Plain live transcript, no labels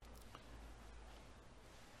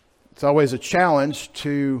It's always a challenge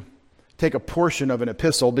to take a portion of an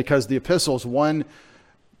epistle because the epistle is one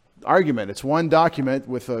argument. It's one document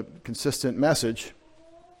with a consistent message.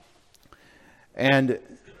 And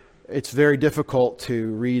it's very difficult to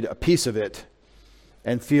read a piece of it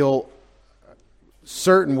and feel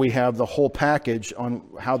certain we have the whole package on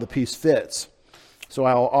how the piece fits. So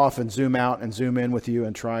I'll often zoom out and zoom in with you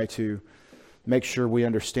and try to make sure we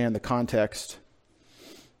understand the context.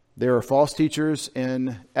 There are false teachers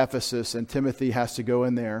in Ephesus, and Timothy has to go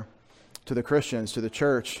in there to the Christians, to the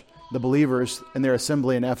church, the believers in their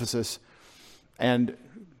assembly in Ephesus. And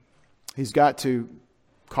he's got to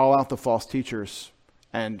call out the false teachers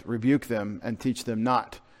and rebuke them and teach them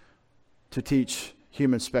not to teach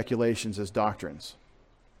human speculations as doctrines.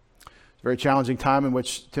 It's a very challenging time in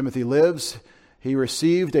which Timothy lives. He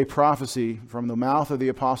received a prophecy from the mouth of the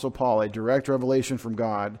Apostle Paul, a direct revelation from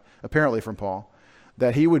God, apparently from Paul,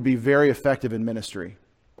 that he would be very effective in ministry.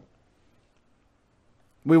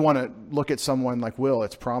 We want to look at someone like Will.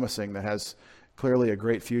 It's promising, that has clearly a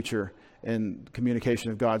great future in communication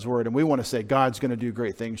of God's word. And we want to say, God's going to do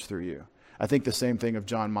great things through you. I think the same thing of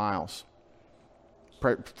John Miles,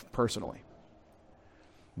 personally.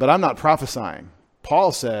 But I'm not prophesying.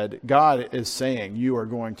 Paul said, God is saying you are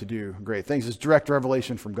going to do great things. It's direct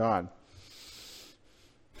revelation from God.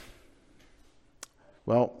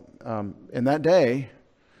 Well, in that day,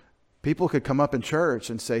 people could come up in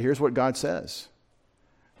church and say, here's what God says.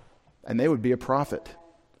 And they would be a prophet.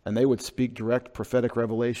 And they would speak direct prophetic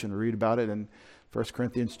revelation. Read about it in 1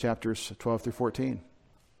 Corinthians chapters 12 through 14.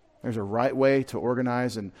 There's a right way to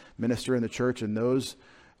organize and minister in the church in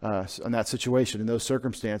that situation, in those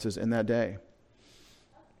circumstances, in that day.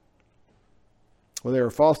 Well, there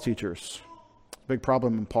are false teachers. Big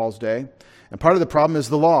problem in Paul's day. And part of the problem is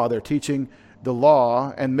the law. They're teaching the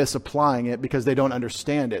law and misapplying it because they don't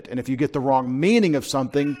understand it. And if you get the wrong meaning of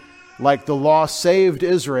something, like the law saved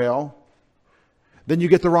Israel, then you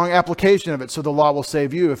get the wrong application of it. So the law will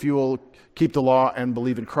save you if you will keep the law and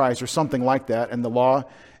believe in Christ, or something like that. And the law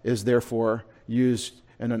is therefore used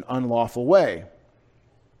in an unlawful way.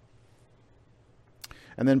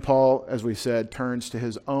 And then Paul, as we said, turns to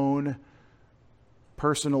his own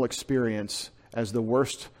personal experience as the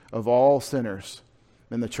worst of all sinners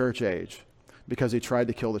in the church age, because he tried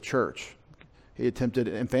to kill the church. He attempted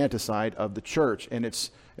infanticide of the church in its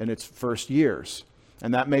first years.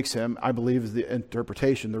 And that makes him, I believe, is the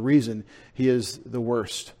interpretation, the reason he is the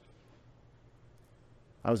worst.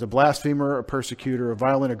 I was a blasphemer, a persecutor, a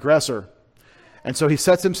violent aggressor. And so he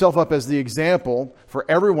sets himself up as the example for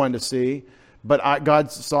everyone to see. But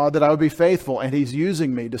God saw that I would be faithful, and he's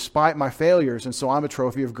using me despite my failures. And so I'm a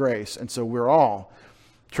trophy of grace. And so we're all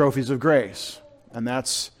trophies of grace. And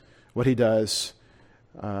that's what he does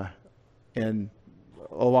in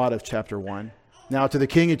a lot of chapter 1. Now to the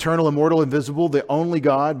King, eternal, immortal, invisible, the only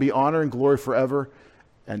God, be honor and glory forever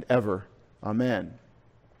and ever. Amen.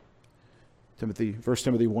 1 Timothy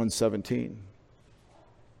 1:17.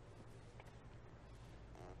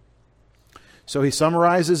 So he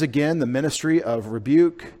summarizes again the ministry of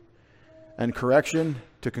rebuke and correction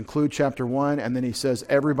to conclude chapter 1. And then he says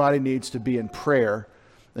everybody needs to be in prayer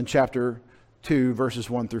in chapter 2, verses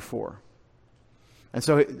 1 through 4. And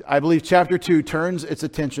so I believe chapter 2 turns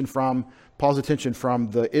Paul's attention from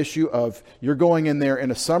the issue of you're going in there in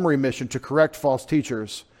a summary mission to correct false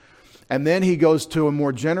teachers. And then he goes to a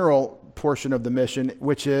more general portion of the mission,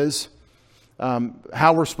 which is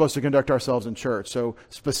how we're supposed to conduct ourselves in church. So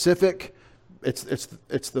specific. It's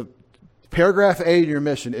the paragraph A in your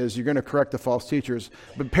mission is you're going to correct the false teachers.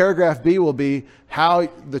 But paragraph B will be how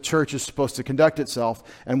the church is supposed to conduct itself.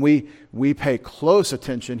 And we pay close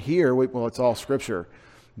attention here. Well, it's all scripture.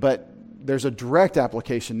 But there's a direct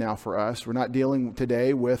application now for us. We're not dealing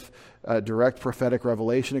today with direct prophetic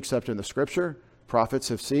revelation except in the scripture. Prophets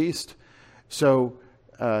have ceased. So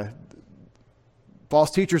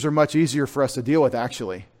false teachers are much easier for us to deal with,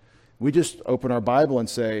 actually. We just open our Bible and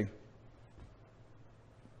say,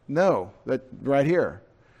 no, that right here.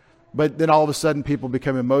 But then all of a sudden people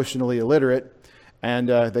become emotionally illiterate and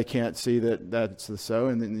they can't see that that's so.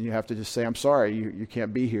 And then you have to just say, I'm sorry, you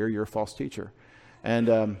can't be here. You're a false teacher. And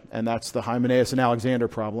that's the Hymenaeus and Alexander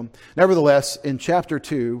problem. Nevertheless, in chapter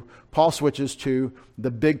 2, Paul switches to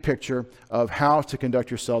the big picture of how to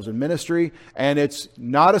conduct yourselves in ministry. And it's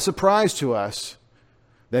not a surprise to us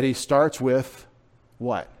that he starts with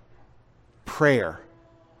what? Prayer.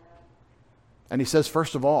 And he says,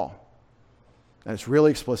 first of all, and it's really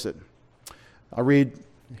explicit. I'll read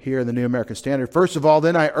here in the New American Standard. First of all,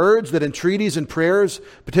 then I urge that entreaties and prayers,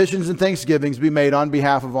 petitions and thanksgivings be made on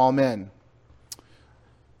behalf of all men.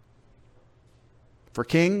 For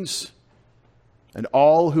kings, and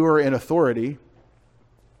all who are in authority.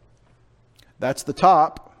 That's the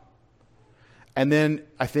top. And then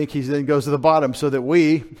I think he then goes to the bottom, so that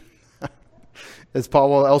we, as Paul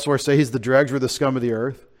will elsewhere say, he's the dregs, we're the scum of the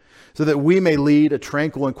earth, so that we may lead a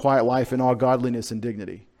tranquil and quiet life in all godliness and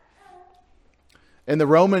dignity. In the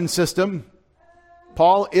Roman system,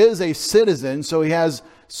 Paul is a citizen, so he has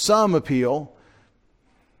some appeal.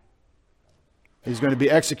 He's going to be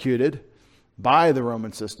executed by the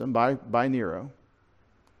Roman system, by Nero.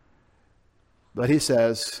 But he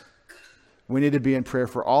says we need to be in prayer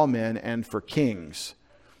for all men and for kings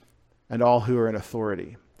and all who are in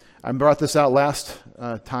authority. I brought this out last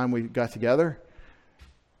time we got together.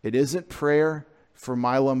 It isn't prayer for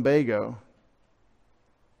my lumbago.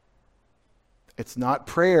 It's not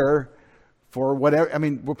prayer for whatever. I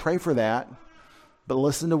mean, we'll pray for that. But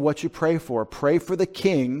listen to what you pray for. Pray for the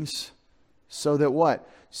kings so that what?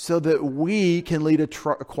 So that we can lead a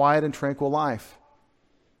quiet and tranquil life.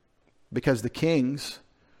 Because the kings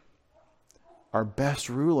are best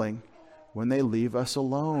ruling when they leave us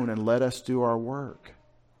alone and let us do our work.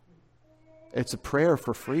 It's a prayer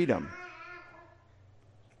for freedom.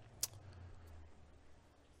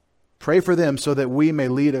 Pray for them so that we may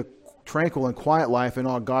lead a tranquil and quiet life in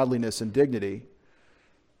all godliness and dignity.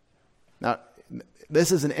 Now,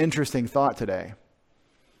 this is an interesting thought today.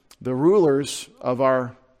 The rulers of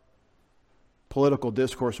our political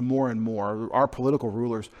discourse more and more, our political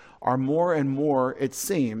rulers are more and more, it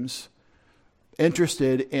seems,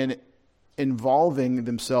 interested in involving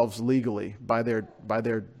themselves legally by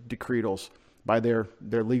their decretals, by their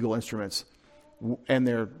legal instruments, and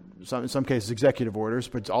in some cases executive orders,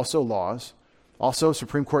 but also laws, also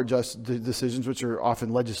Supreme Court decisions, which are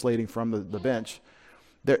often legislating from the bench.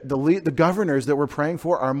 The governors that we're praying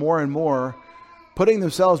for are more and more putting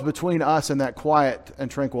themselves between us and that quiet and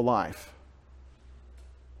tranquil life.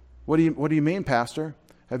 What do you mean, Pastor?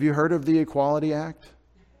 Have you heard of the Equality Act?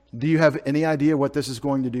 Do you have any idea what this is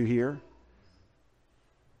going to do here?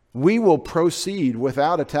 We will proceed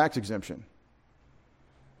without a tax exemption.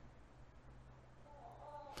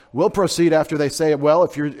 We'll proceed after they say, well,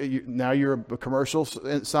 if you're a commercial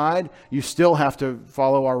side, you still have to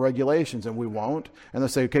follow our regulations, and we won't. And they'll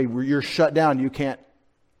say, okay, you're shut down. You can't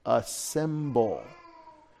assemble.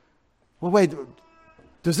 Well, wait,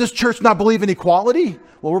 does this church not believe in equality?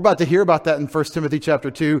 Well, we're about to hear about that in 1 Timothy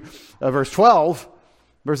chapter 2, verse 12,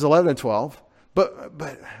 verses 11 and 12. But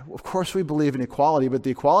of course we believe in equality, but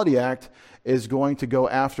the Equality Act is going to go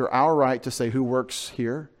after our right to say who works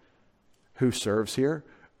here, who serves here,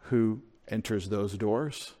 who enters those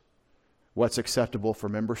doors, what's acceptable for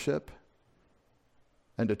membership,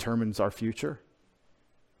 and determines our future.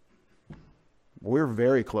 We're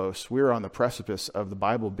very close. We're on the precipice of the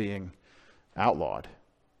Bible being outlawed,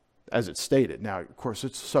 as it's stated. Now, of course,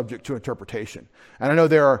 it's subject to interpretation. And I know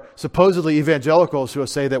there are supposedly evangelicals who will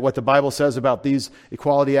say that what the Bible says about these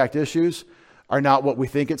Equality Act issues are not what we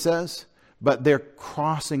think it says, but they're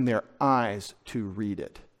crossing their eyes to read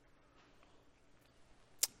it.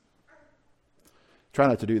 Try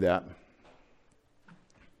not to do that.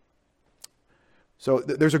 So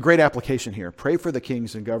there's a great application here. Pray for the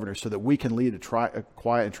kings and governors so that we can lead a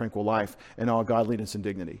quiet and tranquil life in all godliness and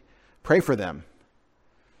dignity. Pray for them.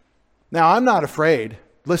 Now, I'm not afraid.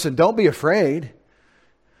 Listen, don't be afraid.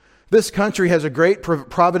 This country has a great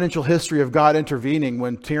providential history of God intervening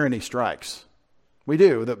when tyranny strikes. We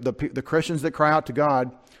do. The Christians that cry out to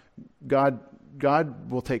God, God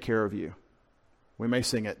will take care of you. We may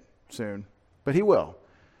sing it soon, but He will.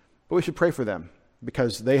 But we should pray for them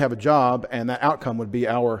because they have a job, and that outcome would be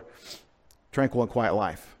our tranquil and quiet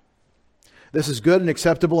life. This is good and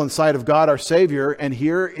acceptable in the sight of God, our Savior, and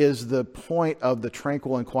here is the point of the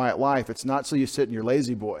tranquil and quiet life. It's not so you sit in your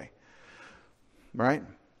lazy boy, right?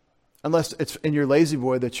 Unless it's in your lazy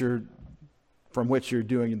boy from which you're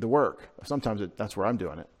doing the work. Sometimes that's where I'm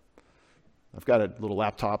doing it. I've got a little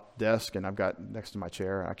laptop desk, and I've got next to my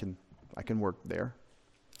chair. I can work there.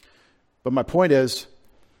 But my point is,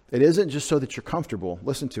 it isn't just so that you're comfortable.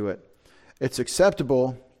 Listen to it. It's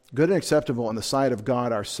acceptable, good and acceptable in the sight of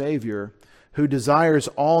God, our Savior, who desires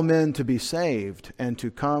all men to be saved and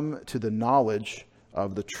to come to the knowledge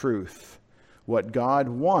of the truth. What God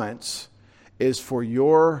wants is for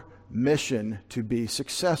your mission to be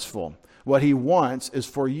successful. What He wants is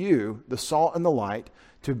for you, the salt and the light,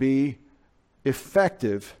 to be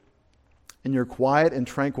effective in your quiet and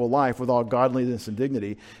tranquil life with all godliness and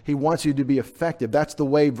dignity. He wants you to be effective. That's the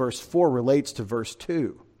way verse 4 relates to verse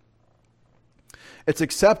 2. It's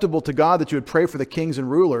acceptable to God that you would pray for the kings and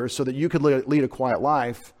rulers so that you could lead a quiet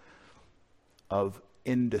life of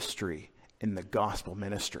industry in the gospel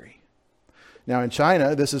ministry. Now in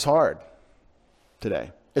China, this is hard.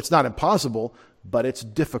 today. It's not impossible, but it's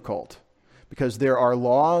difficult because there are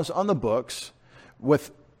laws on the books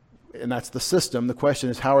and that's the system. The question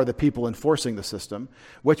is, how are the people enforcing the system?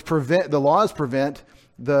 The laws prevent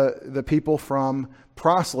the people from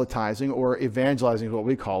proselytizing or evangelizing, is what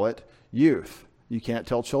we call it, youth. You can't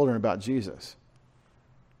tell children about Jesus.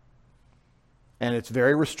 And it's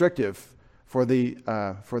very restrictive for the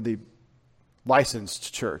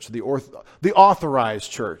licensed church, the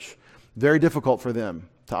authorized church. Very difficult for them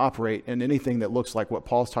to operate in anything that looks like what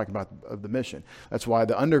Paul's talking about of the mission. That's why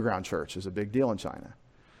the underground church is a big deal in China.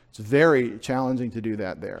 It's very challenging to do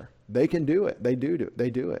that there. They can do it. They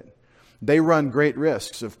do it. They run great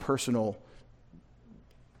risks of personal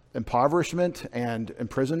impoverishment and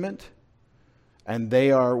imprisonment, and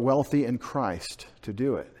they are wealthy in Christ to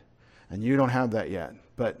do it. And you don't have that yet.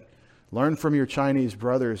 But learn from your Chinese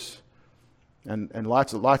brothers and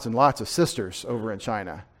lots of sisters over in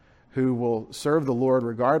China who will serve the Lord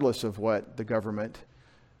regardless of what the government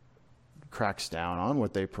cracks down on,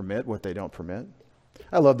 what they permit, what they don't permit.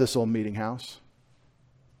 I love this old meeting house.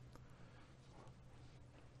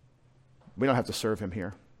 We don't have to serve him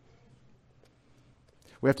here.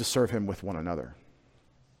 We have to serve him with one another.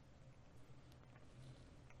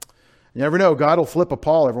 You never know. God will flip a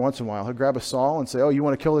Paul every once in a while. He'll grab a Saul and say, oh, you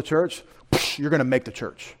want to kill the church? You're going to make the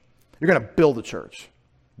church. You're going to build the church.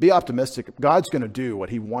 Be optimistic. God's going to do what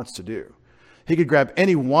he wants to do. He could grab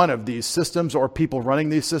any one of these systems or people running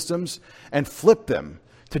these systems and flip them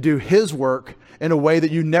to do his work in a way that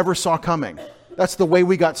you never saw coming. That's the way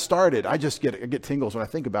we got started. I just get tingles when I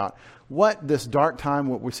think about what this dark time,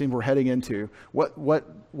 what we seem we're heading into, what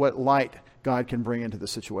light God can bring into the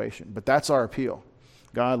situation. But that's our appeal.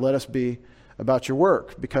 God, let us be about your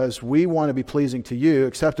work because we want to be pleasing to you,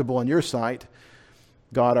 acceptable in your sight,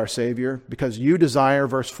 God our Savior, because you desire,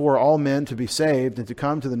 verse 4, all men to be saved and to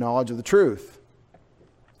come to the knowledge of the truth.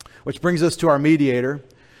 Which brings us to our mediator,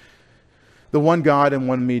 the one God and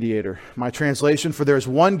one mediator. My translation, for there is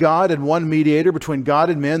one God and one mediator between God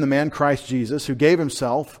and men, the man Christ Jesus, who gave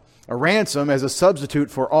himself a ransom as a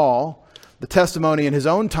substitute for all, the testimony in his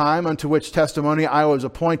own time, unto which testimony I was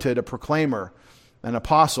appointed a proclaimer, an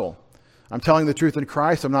apostle. I'm telling the truth in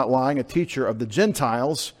Christ. I'm not lying, a teacher of the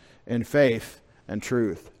Gentiles in faith and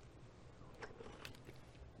truth.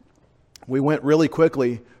 We went really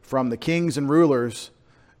quickly from the kings and rulers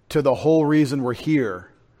to the whole reason we're here.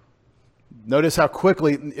 Notice how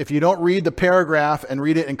quickly, if you don't read the paragraph and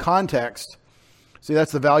read it in context, see,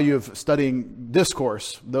 that's the value of studying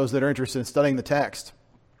discourse, those that are interested in studying the text.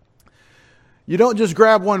 You don't just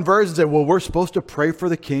grab one verse and say, well, we're supposed to pray for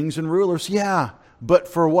the kings and rulers. Yeah, but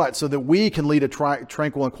for what? So that we can lead a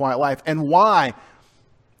tranquil and quiet life. And why?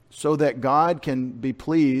 So that God can be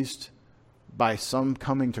pleased by some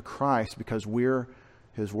coming to Christ because we're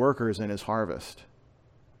his workers in his harvest.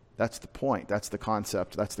 That's the point. That's the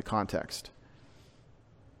concept. That's the context.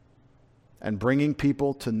 And bringing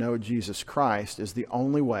people to know Jesus Christ is the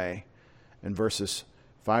only way, in verses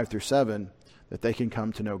 5 through 7, that they can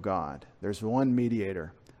come to know God. There's one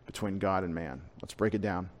mediator between God and man. Let's break it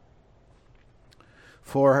down.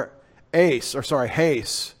 Haes,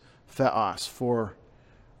 theos, for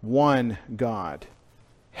one God.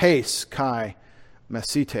 Haes, kai,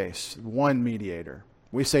 mesites, one mediator.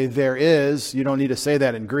 We say there is, you don't need to say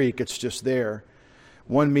that in Greek, it's just there.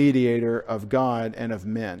 One mediator of God and of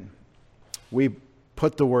men. We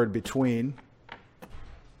put the word between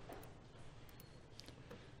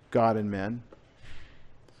God and men.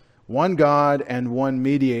 One God and one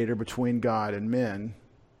mediator between God and men,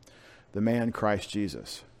 the man Christ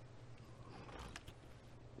Jesus.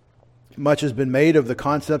 Much has been made of the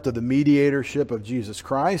concept of the mediatorship of Jesus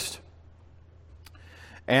Christ.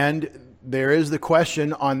 And there is the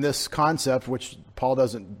question on this concept, which Paul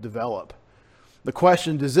doesn't develop. The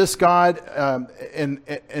question, does this God,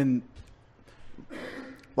 in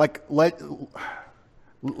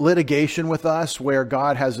litigation with us, where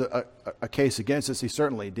God has a case against us? He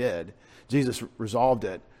certainly did. Jesus resolved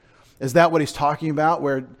it. Is that what he's talking about,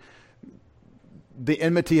 where the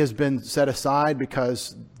enmity has been set aside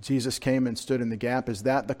because Jesus came and stood in the gap? Is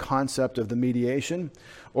that the concept of the mediation?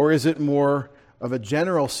 Or is it more of a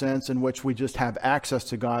general sense in which we just have access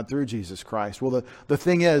to God through Jesus Christ? Well, the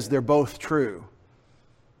thing is, they're both true.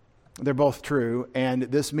 They're both true. And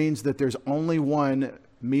this means that there's only one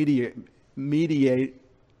mediate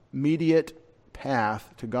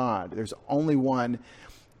path to God. There's only one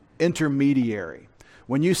intermediary.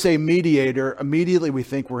 When you say mediator, immediately we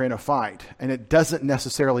think we're in a fight. And it doesn't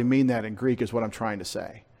necessarily mean that in Greek, is what I'm trying to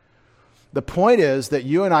say. The point is that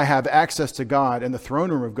you and I have access to God and the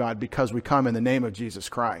throne room of God because we come in the name of Jesus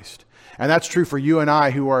Christ. And that's true for you and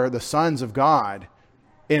I who are the sons of God.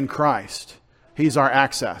 in Christ. He's our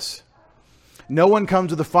access. No one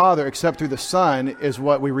comes to the Father except through the Son is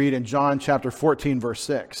what we read in John chapter 14, verse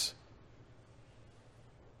 6.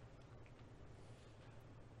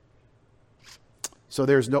 So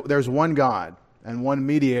there's one God and one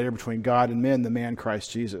mediator between God and men, the man Christ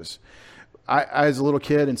Jesus. I, as a little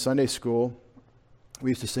kid in Sunday school,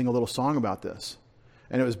 we used to sing a little song about this.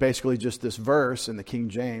 And it was basically just this verse in the King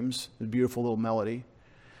James, a beautiful little melody.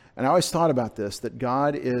 And I always thought about this, that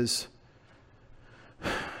God is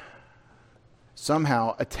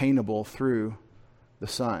somehow attainable through the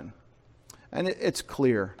Son. And it's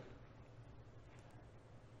clear.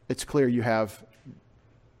 It's clear you have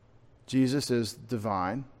Jesus is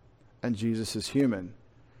divine and Jesus is human.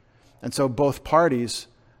 And so both parties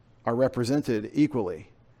are represented equally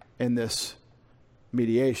in this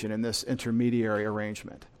mediation, in this intermediary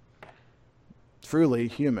arrangement. Truly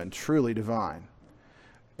human, truly divine.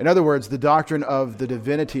 In other words, the doctrine of the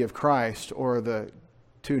divinity of Christ, or the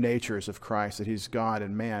two natures of Christ, that he's God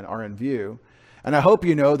and man, are in view. And I hope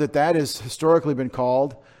you know that that has historically been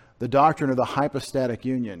called the doctrine of the hypostatic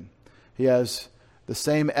union. He has the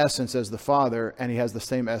same essence as the Father, and he has the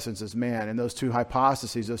same essence as man. And those two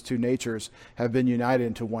hypostases, those two natures, have been united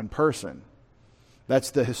into one person. That's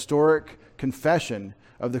the historic confession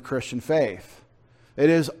of the Christian faith. It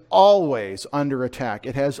is always under attack.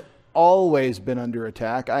 It has always been under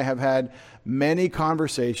attack. I have had many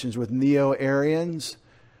conversations with Neo-Arians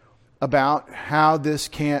about how this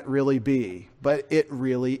can't really be, but it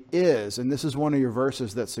really is. And this is one of your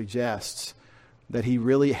verses that suggests that he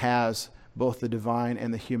really has both the divine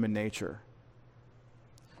and the human nature.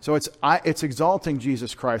 So it's exalting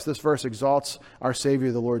Jesus Christ. This verse exalts our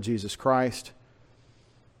Savior, the Lord Jesus Christ.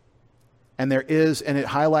 And it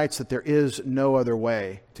highlights that there is no other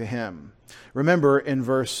way to him. Remember in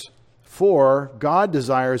verse 4, God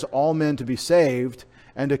desires all men to be saved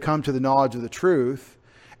and to come to the knowledge of the truth.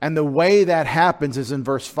 And the way that happens is in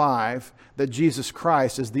verse 5, that Jesus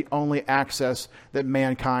Christ is the only access that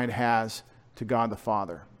mankind has to God the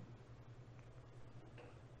Father.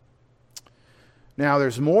 Now,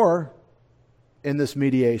 there's more in this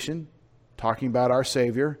mediation, talking about our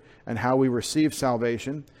Savior and how we receive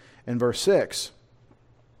salvation. In verse 6,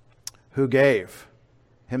 who gave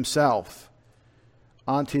himself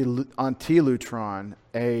antilutron,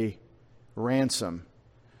 a ransom,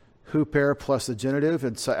 huper plus the genitive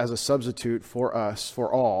as a substitute for us,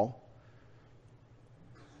 for all,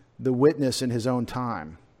 the witness in his own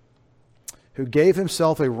time, who gave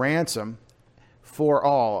himself a ransom for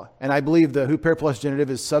all. And I believe the huper plus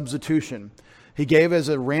genitive is substitution. He gave as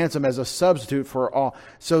a ransom, as a substitute for all.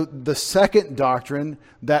 So the second doctrine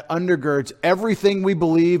that undergirds everything we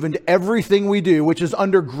believe and everything we do, which is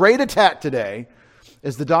under great attack today,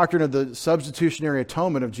 is the doctrine of the substitutionary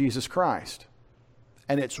atonement of Jesus Christ.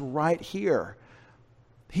 And it's right here.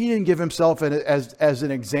 He didn't give himself as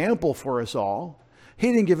an example for us all.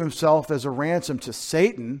 He didn't give himself as a ransom to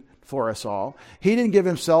Satan for us all. He didn't give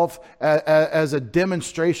himself as a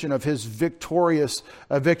demonstration of his victorious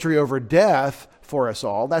victory over death for us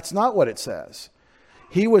all. That's not what it says.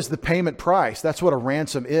 He was the payment price. That's what a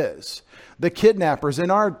ransom is. The kidnappers, in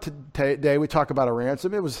our day, we talk about a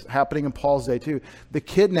ransom. It was happening in Paul's day too. The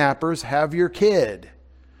kidnappers have your kid.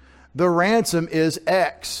 The ransom is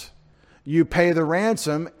X. You pay the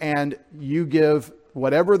ransom and you give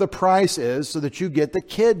whatever the price is so that you get the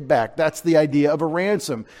kid back. That's the idea of a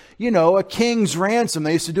ransom. You know, a king's ransom.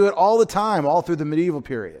 They used to do it all the time, all through the medieval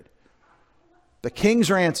period. The king's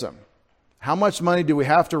ransom. How much money do we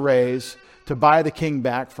have to raise to buy the king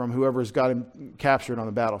back from whoever's got him captured on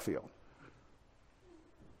the battlefield?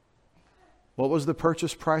 What was the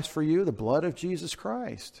purchase price for you? The blood of Jesus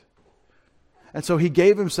Christ. And so he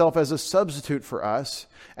gave himself as a substitute for us.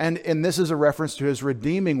 And this is a reference to his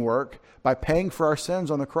redeeming work by paying for our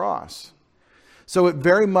sins on the cross. So it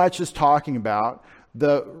very much is talking about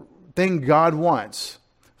the thing God wants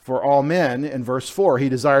for all men in verse 4. He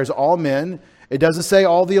desires all men. It doesn't say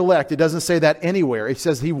all the elect. It doesn't say that anywhere. It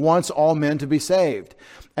says he wants all men to be saved.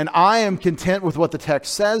 And I am content with what the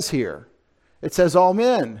text says here. It says all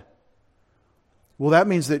men. Well, that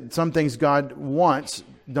means that some things God wants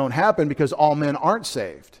don't happen because all men aren't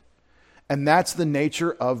saved. And that's the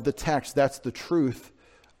nature of the text. That's the truth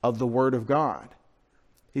of the Word of God.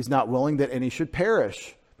 He's not willing that any should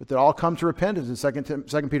perish, but that all come to repentance in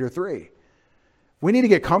 2 Peter 3. We need to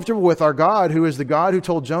get comfortable with our God, who is the God who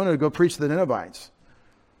told Jonah to go preach to the Ninevites,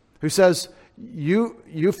 who says,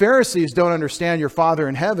 you Pharisees don't understand your Father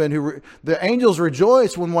in heaven. The angels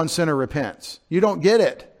rejoice when one sinner repents. You don't get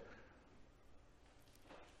it.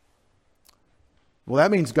 Well,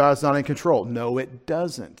 that means God's not in control. No, it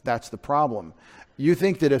doesn't. That's the problem. You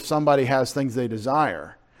think that if somebody has things they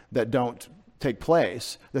desire that don't take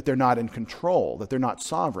place, that they're not in control, that they're not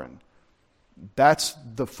sovereign. That's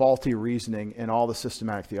the faulty reasoning in all the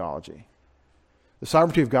systematic theology. The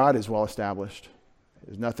sovereignty of God is well established.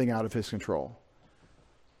 There's nothing out of his control.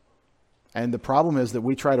 And the problem is that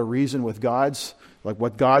we try to reason with God's, like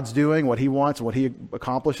what God's doing, what he wants, what he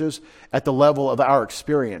accomplishes at the level of our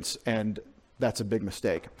experience. And that's a big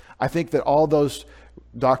mistake. I think that all those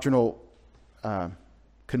doctrinal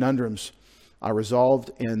conundrums are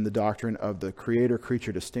resolved in the doctrine of the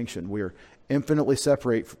creator-creature distinction. We are infinitely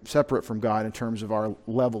separate from God in terms of our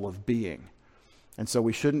level of being. And so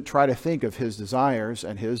we shouldn't try to think of his desires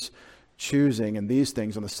and his choosing and these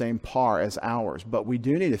things on the same par as ours. But we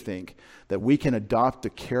do need to think that we can adopt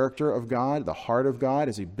the character of God, the heart of God,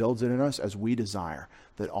 as he builds it in us, as we desire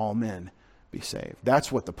that all men be saved.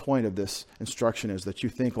 That's what the point of this instruction is, that you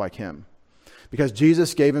think like him. Because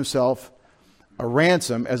Jesus gave himself a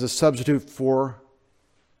ransom as a substitute for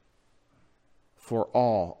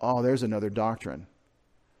all. Oh, there's another doctrine.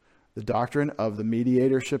 The doctrine of the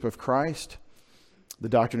mediatorship of Christ, the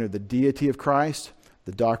doctrine of the deity of Christ,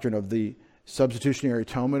 the doctrine of the substitutionary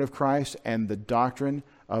atonement of Christ, and the doctrine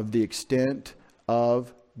of the extent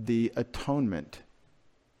of the atonement.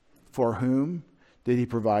 For whom did he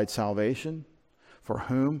provide salvation? For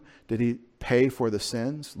whom did he pay for the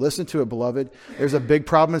sins? Listen to it, beloved. There's a big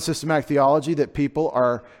problem in systematic theology that people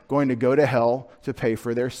are going to go to hell to pay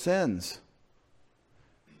for their sins.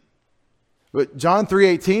 But John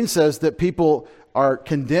 3:18 says that people are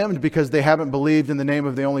condemned because they haven't believed in the name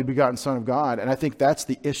of the only begotten Son of God. And I think that's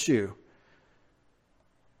the issue.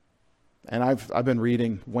 And I've been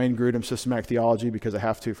reading Wayne Grudem's Systematic Theology because I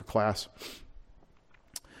have to for class.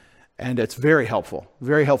 And it's very helpful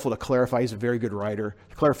to clarify. He's a very good writer.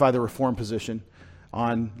 To clarify the Reformed position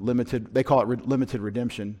on limited, they call it limited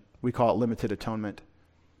redemption. We call it limited atonement.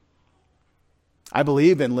 I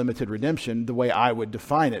believe in limited redemption the way I would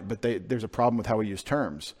define it, but there's a problem with how we use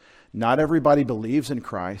terms. Not everybody believes in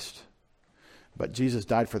Christ, but Jesus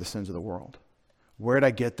died for the sins of the world. Where did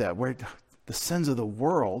I get that? The sins of the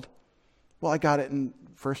world? Well, I got it in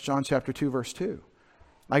 1 John chapter 2, verse 2.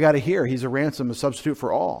 I got it here. He's a ransom, a substitute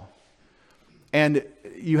for all. And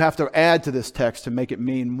you have to add to this text to make it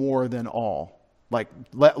mean more than all, like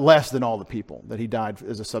less than all the people, that he died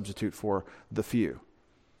as a substitute for the few.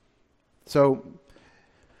 So,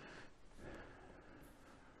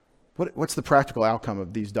 what's the practical outcome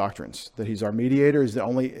of these doctrines? That he's our mediator is the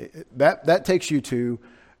only, that takes you to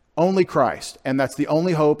only Christ, and that's the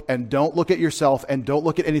only hope, and don't look at yourself and don't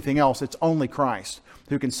look at anything else. It's only Christ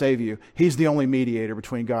who can save you. He's the only mediator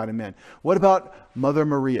between God and men. What about Mother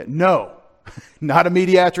Maria? No, not a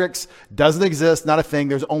mediatrix, doesn't exist, not a thing.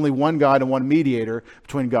 There's only one God and one mediator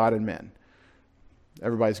between God and men.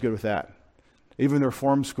 Everybody's good with that. Even the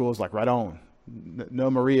Reformed schools, like, right on. No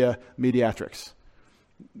Maria mediatrix.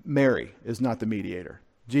 Mary is not the mediator.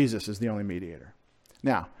 Jesus is the only mediator.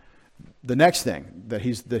 Now, the next thing, that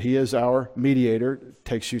he is our mediator,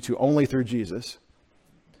 takes you to only through Jesus.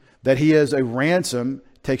 That he is a ransom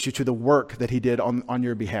takes you to the work that he did on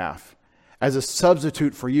your behalf. As a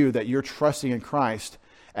substitute for you, that you're trusting in Christ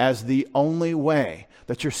as the only way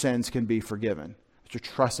that your sins can be forgiven. That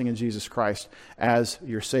you're trusting in Jesus Christ as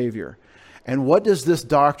your Savior. And what does this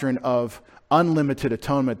doctrine of unlimited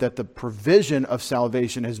atonement, that the provision of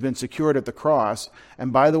salvation has been secured at the cross,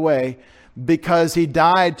 and by the way, because he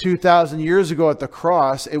died 2,000 years ago at the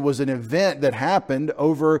cross, it was an event that happened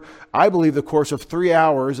over, I believe, the course of 3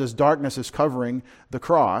 hours as darkness is covering the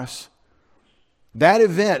cross. That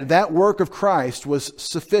event, that work of Christ was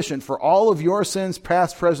sufficient for all of your sins,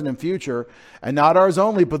 past, present, and future, and not ours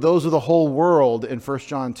only, but those of the whole world in 1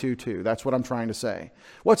 John 2:2. That's what I'm trying to say.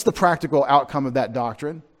 What's the practical outcome of that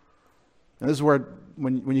doctrine? And this is where,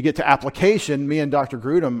 when you get to application, me and Dr.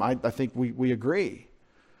 Grudem, I think we agree.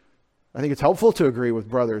 I think it's helpful to agree with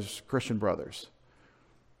brothers, Christian brothers.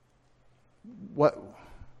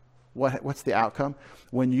 What's the outcome?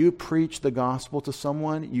 When you preach the gospel to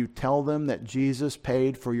someone, you tell them that Jesus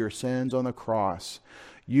paid for your sins on the cross.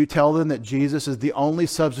 You tell them that Jesus is the only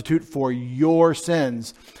substitute for your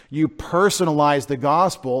sins. You personalize the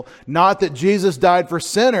gospel, not that Jesus died for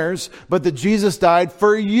sinners, but that Jesus died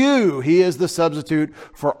for you. He is the substitute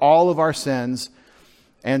for all of our sins.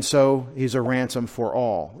 And so he's a ransom for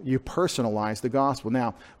all. You personalize the gospel.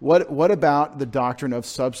 Now, what about the doctrine of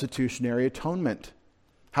substitutionary atonement?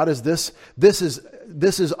 How does this is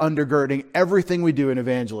undergirding everything we do in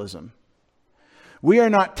evangelism. We are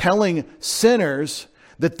not telling sinners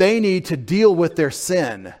that they need to deal with their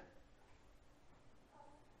sin.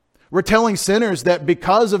 We're telling sinners that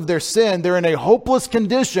because of their sin, they're in a hopeless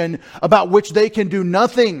condition about which they can do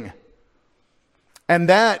nothing. And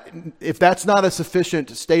that, if that's not a sufficient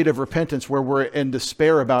state of repentance where we're in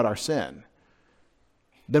despair about our sin,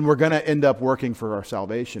 then we're going to end up working for our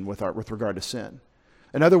salvation with regard to sin.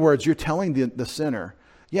 In other words, you're telling the sinner,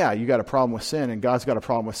 yeah, you got a problem with sin and God's got a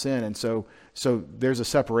problem with sin. And so there's a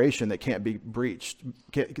separation that can't be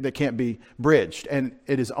that can't be bridged. And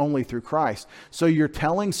it is only through Christ. So you're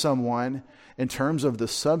telling someone in terms of the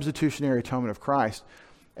substitutionary atonement of Christ,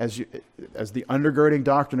 as the undergirding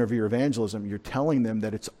doctrine of your evangelism, you're telling them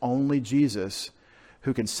that it's only Jesus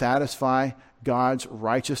who can satisfy God's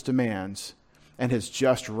righteous demands and his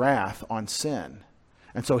just wrath on sin.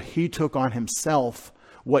 And so he took on himself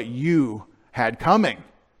what you had coming.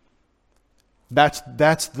 That's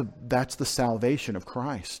the salvation of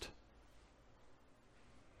Christ.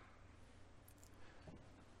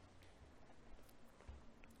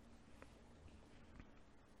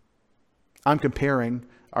 I'm comparing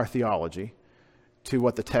our theology to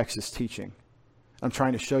what the text is teaching. I'm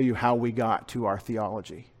trying to show you how we got to our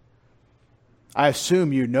theology. I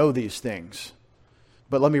assume you know these things,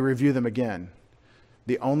 but let me review them again.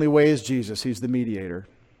 The only way is Jesus. He's the mediator.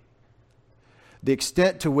 The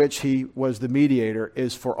extent to which he was the mediator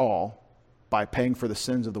is for all, by paying for the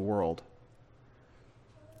sins of the world.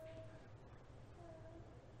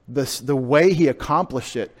 The way he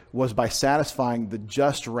accomplished it was by satisfying the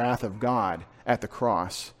just wrath of God at the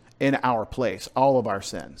cross in our place, all of our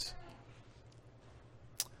sins.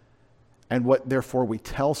 And what therefore we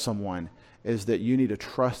tell someone is that you need to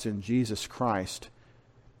trust in Jesus Christ,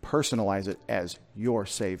 personalize it as your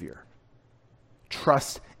Savior.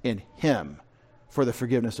 Trust in him for the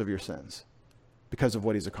forgiveness of your sins because of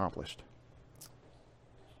what he's accomplished.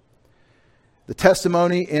 The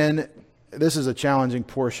testimony this is a challenging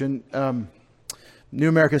portion. New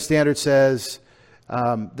American Standard says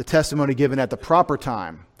the testimony given at the proper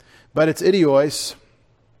time. But it's idios.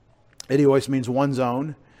 Idios means one's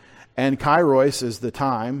own. And kairos is the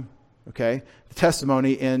time. Okay? The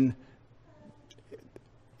testimony in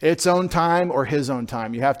its own time or his own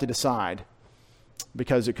time. You have to decide,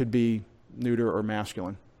 because it could be neuter or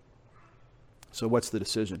masculine. So what's the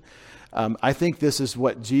decision? I think this is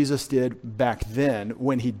what Jesus did back then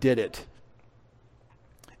when he did it.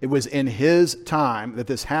 It was in his time that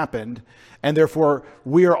this happened, and therefore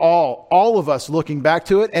we are all of us looking back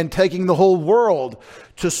to it and taking the whole world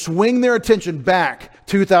to swing their attention back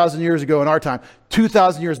 2,000 years ago in our time,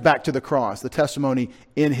 2,000 years back to the cross, the testimony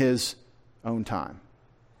in his own time.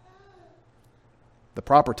 The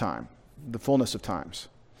proper time, the fullness of times.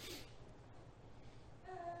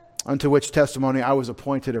 Unto which testimony I was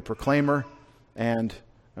appointed a proclaimer and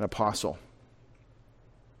an apostle.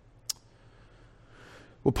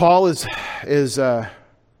 Well, Paul is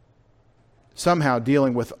somehow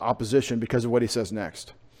dealing with opposition because of what he says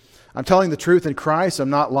next. I'm telling the truth in Christ.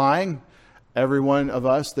 I'm not lying. Every one of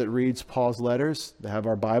us that reads Paul's letters, that have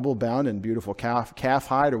our Bible bound in beautiful calf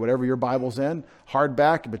hide or whatever your Bible's in,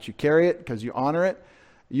 hardback, but you carry it because you honor it.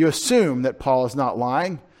 You assume that Paul is not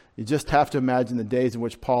lying. You just have to imagine the days in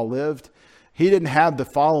which Paul lived. He didn't have the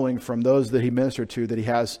following from those that he ministered to that he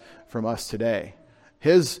has from us today.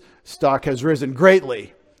 His stock has risen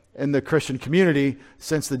greatly in the Christian community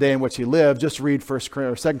since the day in which he lived. Just read 2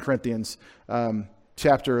 Corinthians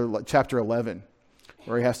chapter 11,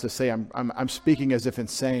 where he has to say, I'm speaking as if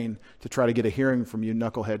insane to try to get a hearing from you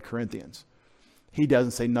knucklehead Corinthians. He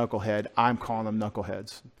doesn't say knucklehead. I'm calling them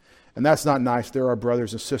knuckleheads. And that's not nice. They're our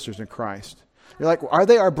brothers and sisters in Christ. You're like, are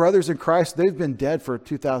they our brothers in Christ? They've been dead for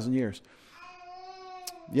 2,000 years.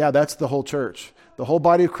 Yeah, that's the whole church. The whole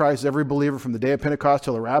body of Christ, every believer from the day of Pentecost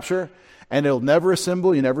till the rapture. And it'll never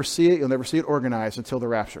assemble. You never see it. You'll never see it organized until the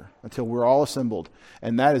rapture, until we're all assembled.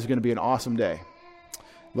 And that is going to be an awesome day.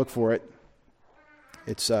 Look for it.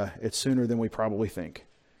 It's sooner than we probably think.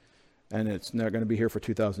 And it's not going to be here for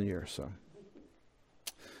 2,000 years. So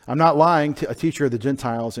I'm not lying, a teacher of the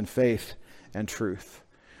Gentiles in faith and truth.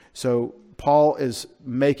 So Paul is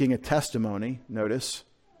making a testimony, notice.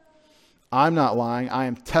 I'm not lying. I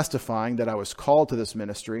am testifying that I was called to this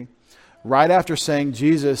ministry. Right after saying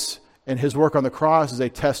Jesus and his work on the cross is a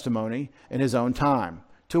testimony in his own time.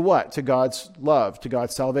 To what? To God's love, to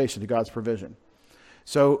God's salvation, to God's provision.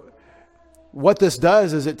 So what this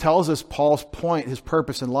does is it tells us Paul's point, his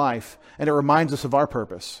purpose in life, and it reminds us of our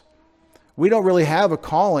purpose. We don't really have a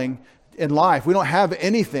calling in life. We don't have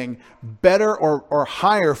anything better or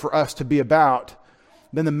higher for us to be about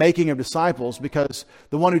than the making of disciples, because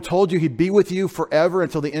the one who told you he'd be with you forever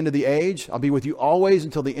until the end of the age, I'll be with you always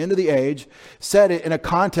until the end of the age, said it in a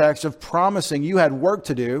context of promising you had work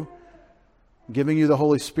to do giving you the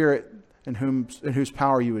Holy Spirit in whose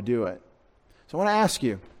power you would do it. So I want to ask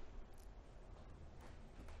you,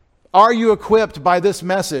 are you equipped by this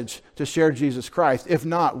message to share Jesus Christ? If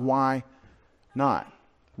not, why not?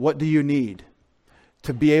 What do you need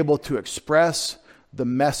to be able to express the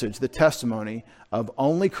message, the testimony of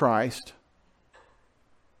only Christ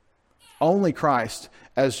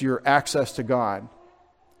as your access to God?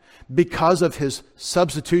 Because of his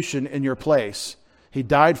substitution in your place, he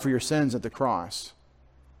died for your sins at the cross.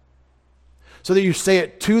 So that you say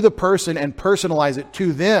it to the person and personalize it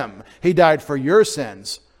to them. He died for your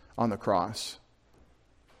sins on the cross.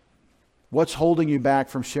 What's holding you back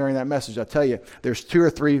from sharing that message? I'll tell you, there's 2 or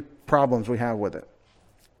 3 problems we have with it.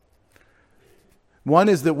 One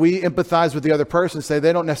is that we empathize with the other person, say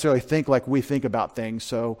they don't necessarily think like we think about things.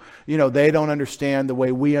 So, they don't understand the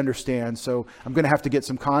way we understand. So I'm going to have to get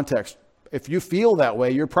some context. If you feel that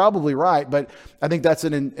way, you're probably right. But I think that's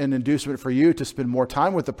an inducement for you to spend more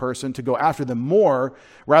time with the person, to go after them more,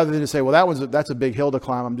 rather than to say, well, that's a big hill to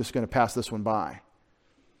climb. I'm just going to pass this one by.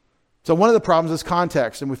 So one of the problems is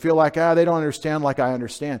context, and we feel like, they don't understand like I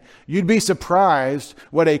understand. You'd be surprised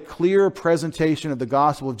what a clear presentation of the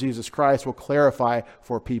gospel of Jesus Christ will clarify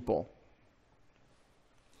for people.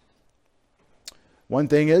 One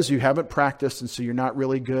thing is, you haven't practiced, and so you're not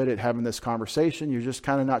really good at having this conversation. You're just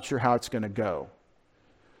kind of not sure how it's going to go.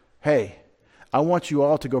 Hey, I want you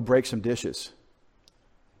all to go break some dishes.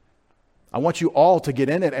 I want you all to get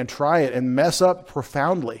in it and try it and mess up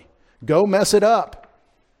profoundly. Go mess it up.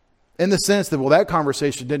 In the sense that, that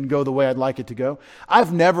conversation didn't go the way I'd like it to go.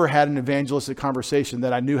 I've never had an evangelistic conversation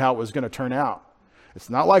that I knew how it was going to turn out. It's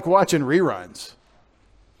not like watching reruns.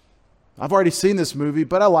 I've already seen this movie,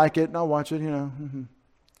 but I like it and I'll watch it,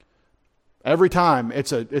 Every time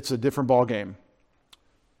it's a different ball game.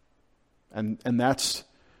 And that's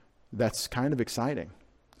kind of exciting.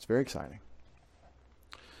 It's very exciting.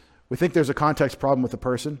 We think there's a context problem with the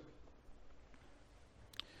person.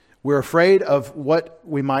 We're afraid of what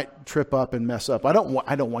we might trip up and mess up. I don't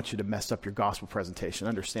want you to mess up your gospel presentation.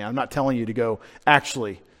 Understand? I'm not telling you to go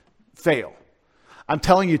actually fail. I'm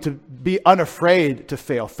telling you to be unafraid to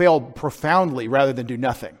fail. Fail profoundly rather than do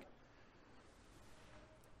nothing.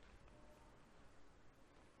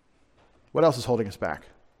 What else is holding us back?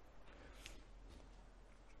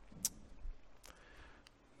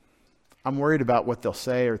 I'm worried about what they'll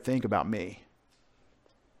say or think about me.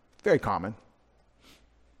 Very common.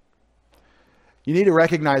 You need to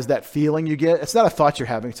recognize that feeling you get. It's not a thought you're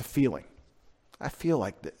having, it's a feeling. I feel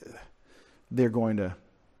like they're going to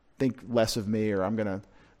think less of me, or I'm going to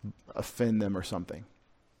offend them or something.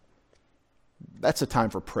 That's a time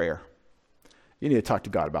for prayer. You need to talk to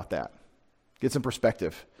God about that. Get some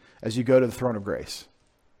perspective as you go to the throne of grace.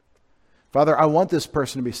 Father, I want this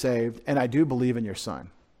person to be saved, and I do believe in your Son.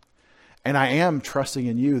 And I am trusting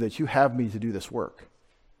in you that you have me to do this work.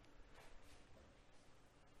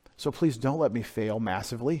 So please don't let me fail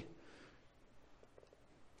massively.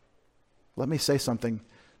 Let me say something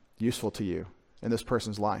useful to you in this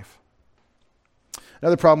person's life.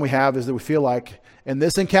 Another problem we have is that we feel like in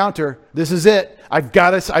this encounter, this is it. I've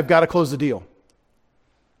got to close the deal.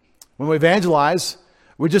 When we evangelize,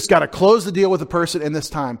 we just got to close the deal with the person in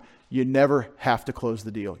this time. You never have to close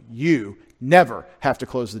the deal. You never have to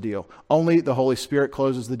close the deal. Only the Holy Spirit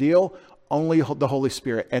closes the deal. Only the Holy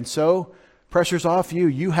Spirit. And so, pressure's off you.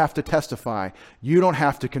 You have to testify. You don't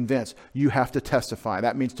have to convince. You have to testify.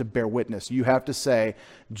 That means to bear witness. You have to say,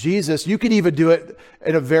 Jesus, you can even do it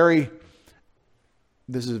in a very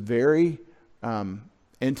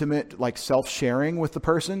intimate, like self-sharing with the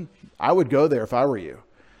person. I would go there if I were you.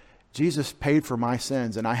 Jesus paid for my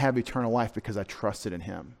sins and I have eternal life because I trusted in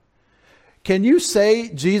him. Can you say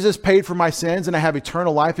Jesus paid for my sins and I have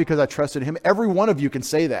eternal life because I trusted in him? Every one of you can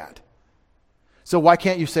say that. So why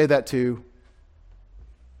can't you say that to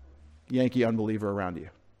Yankee unbeliever around you?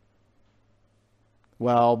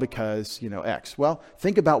 Well, because, X. Well,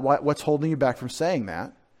 think about what's holding you back from saying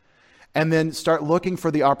that. And then start looking for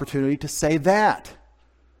the opportunity to say that.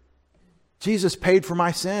 Jesus paid for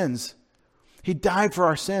my sins. He died for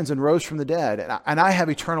our sins and rose from the dead. And I have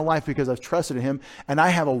eternal life because I've trusted in him. And I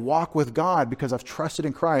have a walk with God because I've trusted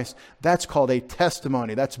in Christ. That's called a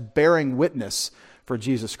testimony. That's bearing witness for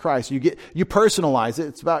Jesus Christ. You personalize it.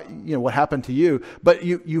 It's about what happened to you. But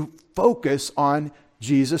you focus on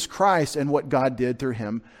Jesus Christ and what God did through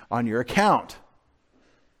him on your account.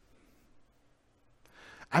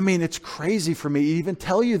 I mean, it's crazy for me to even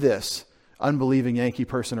tell you this, unbelieving Yankee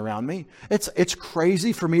person around me. It's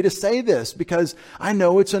crazy for me to say this because I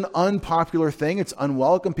know it's an unpopular thing. It's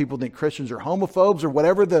unwelcome. People think Christians are homophobes or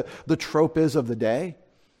whatever the trope is of the day.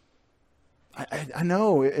 I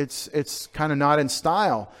know it's kind of not in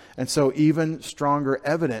style. And so even stronger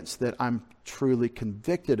evidence that I'm truly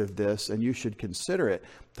convicted of this and you should consider it,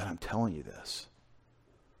 that I'm telling you this.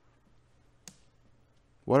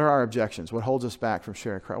 What are our objections? What holds us back from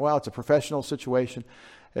sharing Christ? Well, it's a professional situation.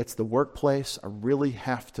 It's the workplace. I really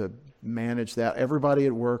have to manage that. Everybody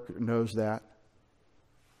at work knows that.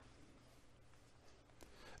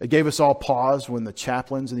 It gave us all pause when the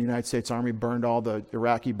chaplains in the United States Army burned all the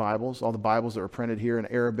Iraqi Bibles, all the Bibles that were printed here in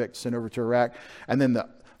Arabic, sent over to Iraq. And then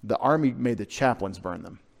the Army made the chaplains burn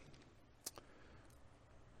them.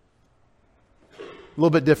 A little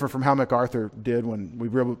bit different from how MacArthur did when we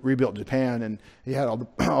rebuilt Japan and he had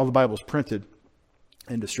all the Bibles printed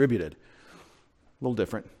and distributed. A little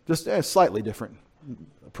different. Just a slightly different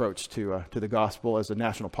approach to the gospel as a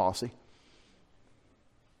national policy.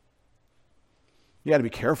 You got to be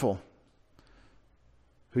careful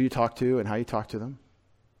who you talk to and how you talk to them.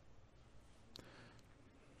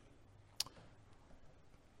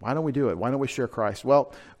 Why don't we do it? Why don't we share Christ?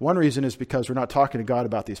 Well, one reason is because we're not talking to God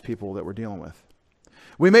about these people that we're dealing with.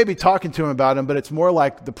 We may be talking to him about them, but it's more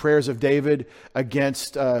like the prayers of David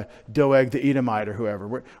against Doeg the Edomite or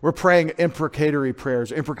whoever. We're praying imprecatory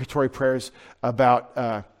prayers about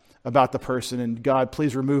the person. And God,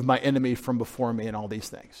 please remove my enemy from before me and all these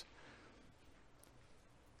things.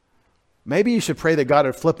 Maybe you should pray that God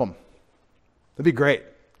would flip them. That'd be great.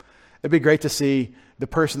 It'd be great to see the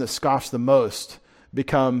person that scoffs the most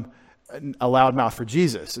become a loudmouth for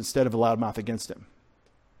Jesus instead of a loudmouth against him.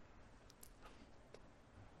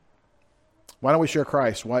 Why don't we share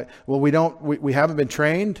Christ? Why? Well, we haven't been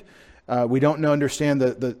trained. We don't understand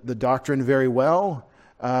the doctrine very well.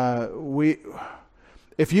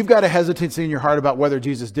 If you've got a hesitancy in your heart about whether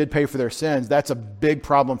Jesus did pay for their sins, that's a big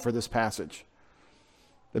problem for this passage.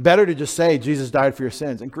 It's better to just say Jesus died for your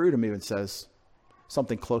sins. And Grudem even says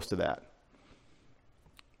something close to that.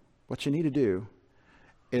 What you need to do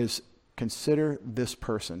is consider this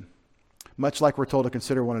person. Much like we're told to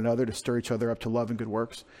consider one another, to stir each other up to love and good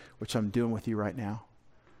works, which I'm doing with you right now.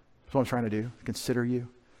 That's what I'm trying to do. Consider you.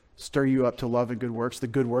 Stir you up to love and good works. The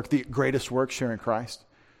good work, the greatest work, sharing Christ.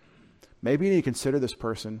 Maybe you need to consider this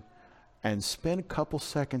person and spend a couple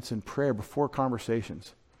seconds in prayer before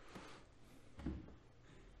conversations.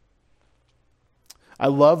 I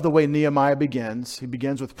love the way Nehemiah begins. He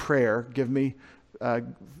begins with prayer. Give me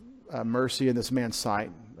mercy in this man's sight,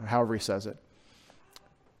 however he says it.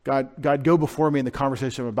 God, go before me in the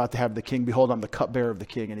conversation I'm about to have with the king. Behold, I'm the cupbearer of the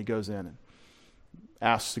king. And he goes in and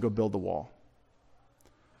asks to go build the wall.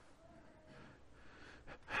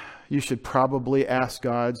 You should probably ask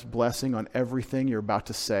God's blessing on everything you're about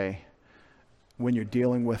to say when you're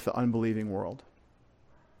dealing with the unbelieving world.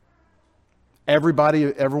 Every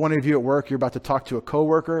one of you at work, you're about to talk to a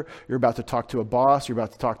coworker, you're about to talk to a boss, you're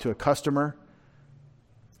about to talk to a customer.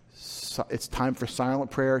 It's time for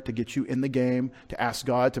silent prayer to get you in the game, to ask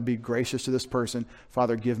God to be gracious to this person.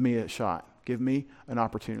 Father, give me a shot. Give me an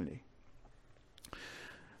opportunity.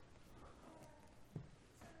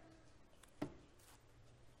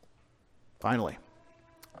 Finally,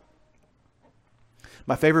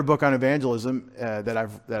 my favorite book on evangelism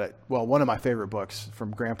one of my favorite books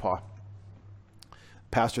from Grandpa,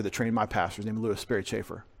 pastor that trained my pastor, his name is Louis Sperry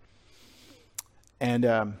Chafer.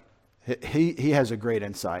 And he has a great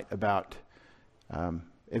insight about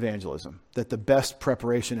evangelism, that the best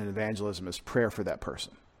preparation in evangelism is prayer for that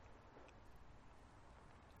person.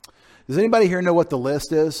 Does anybody here know what the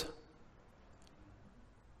list is?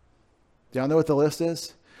 Do y'all know what the list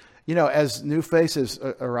is? You know, as new faces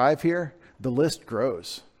arrive here, the list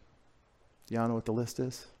grows. Do y'all know what the list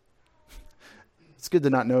is? It's good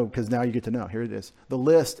to not know because now you get to know. Here it is. The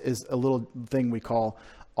list is a little thing we call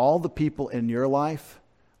all the people in your life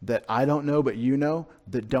that I don't know but you know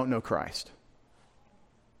that don't know Christ.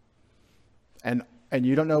 And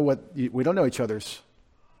you don't know we don't know each other's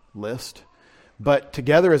list. But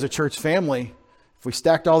together as a church family, if we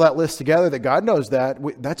stacked all that list together, that God knows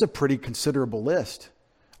that's a pretty considerable list.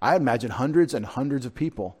 I imagine hundreds and hundreds of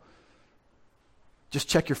people. Just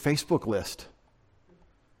check your Facebook list.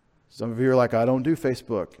 Some of you are like, I don't do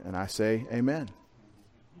Facebook. And I say, amen.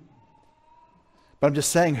 But I'm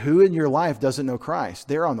just saying, who in your life doesn't know Christ?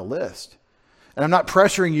 They're on the list. And I'm not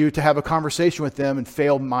pressuring you to have a conversation with them and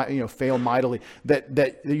fail mightily.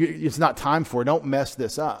 That it's not time for. Don't mess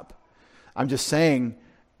this up. I'm just saying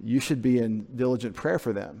you should be in diligent prayer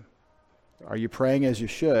for them. Are you praying as you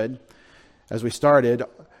should? As we started,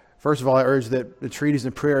 first of all, I urge that the treaties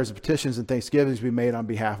and prayers and petitions and thanksgivings be made on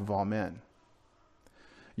behalf of all men.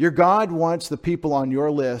 Your God wants the people on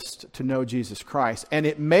your list to know Jesus Christ. And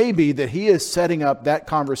it may be that he is setting up that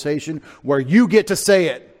conversation where you get to say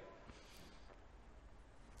it.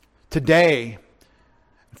 Today,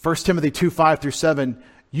 1 Timothy 2:5-7,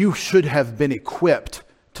 you should have been equipped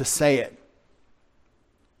to say it.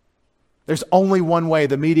 There's only one way,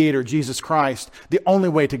 the mediator, Jesus Christ, the only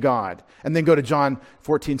way to God. And then go to John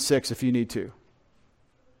 14:6 if you need to.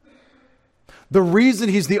 The reason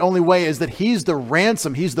he's the only way is that he's the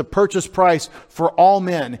ransom, he's the purchase price for all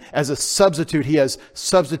men. As a substitute, he has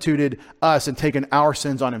substituted us and taken our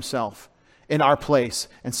sins on himself in our place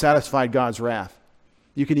and satisfied God's wrath.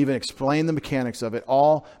 You can even explain the mechanics of it.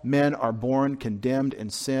 All men are born condemned in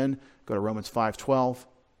sin. Go to Romans 5:12.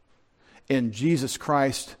 In Jesus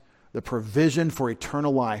Christ, the provision for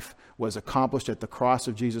eternal life was accomplished at the cross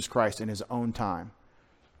of Jesus Christ in his own time.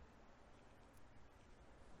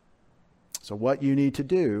 So what you need to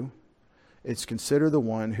do is consider the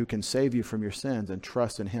one who can save you from your sins and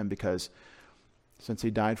trust in him, because since he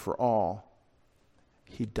died for all,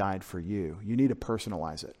 he died for you. You need to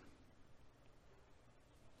personalize it.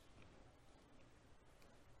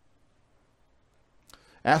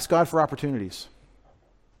 Ask God for opportunities.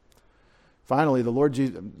 Finally, the Lord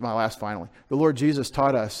Jesus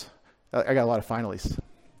taught us, I got a lot of finallys.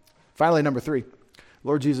 Finally, number 3,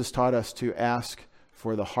 Lord Jesus taught us to ask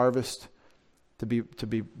for the harvest to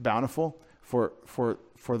be bountiful, for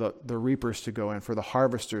the reapers to go in, for the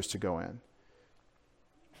harvesters to go in.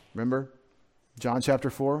 Remember, John chapter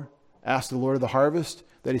 4, ask the Lord of the harvest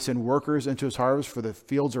that he send workers into his harvest, for the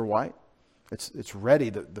fields are white. It's ready.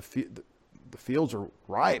 The fields are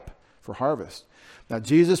ripe for harvest. Now,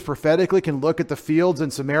 Jesus prophetically can look at the fields in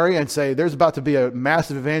Samaria and say, there's about to be a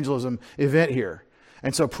massive evangelism event here.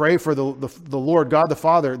 And so pray for the Lord, God the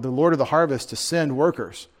Father, the Lord of the harvest, to send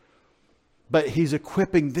workers. But he's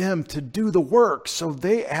equipping them to do the work. So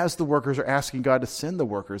they, as the workers, are asking God to send the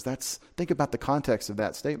workers. Think about the context of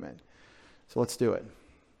that statement. So let's do it.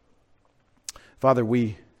 Father,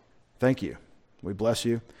 we thank you. We bless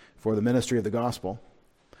you for the ministry of the gospel.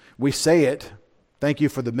 We say it, thank you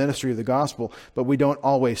for the ministry of the gospel, but we don't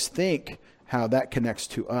always think how that connects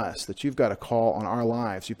to us, that you've got a call on our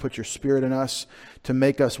lives. You put your Spirit in us to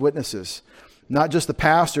make us witnesses. Not just the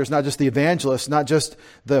pastors, not just the evangelists, not just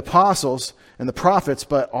the apostles and the prophets,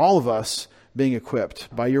 but all of us being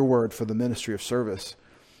equipped by your word for the ministry of service.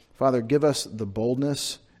 Father, give us the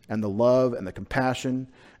boldness and the love and the compassion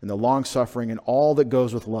and the long-suffering and all that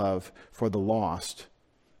goes with love for the lost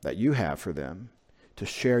that you have for them, to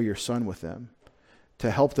share your Son with them, to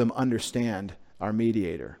help them understand our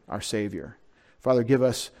mediator, our Savior. Father, give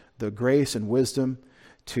us the grace and wisdom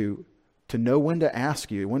to know when to ask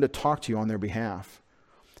you, when to talk to you on their behalf.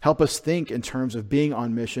 Help us think in terms of being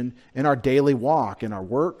on mission in our daily walk, in our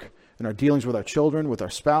work, in our dealings with our children, with our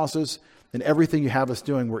spouses, in everything you have us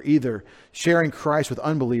doing. We're either sharing Christ with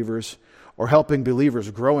unbelievers or helping believers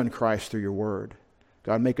grow in Christ through your word.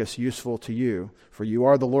 God, make us useful to you, for you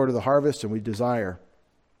are the Lord of the harvest, and we desire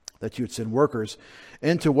that you would send workers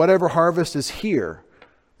into whatever harvest is here,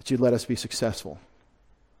 that you'd let us be successful.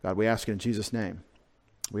 God, we ask it in Jesus' name.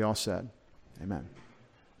 We all said, amen.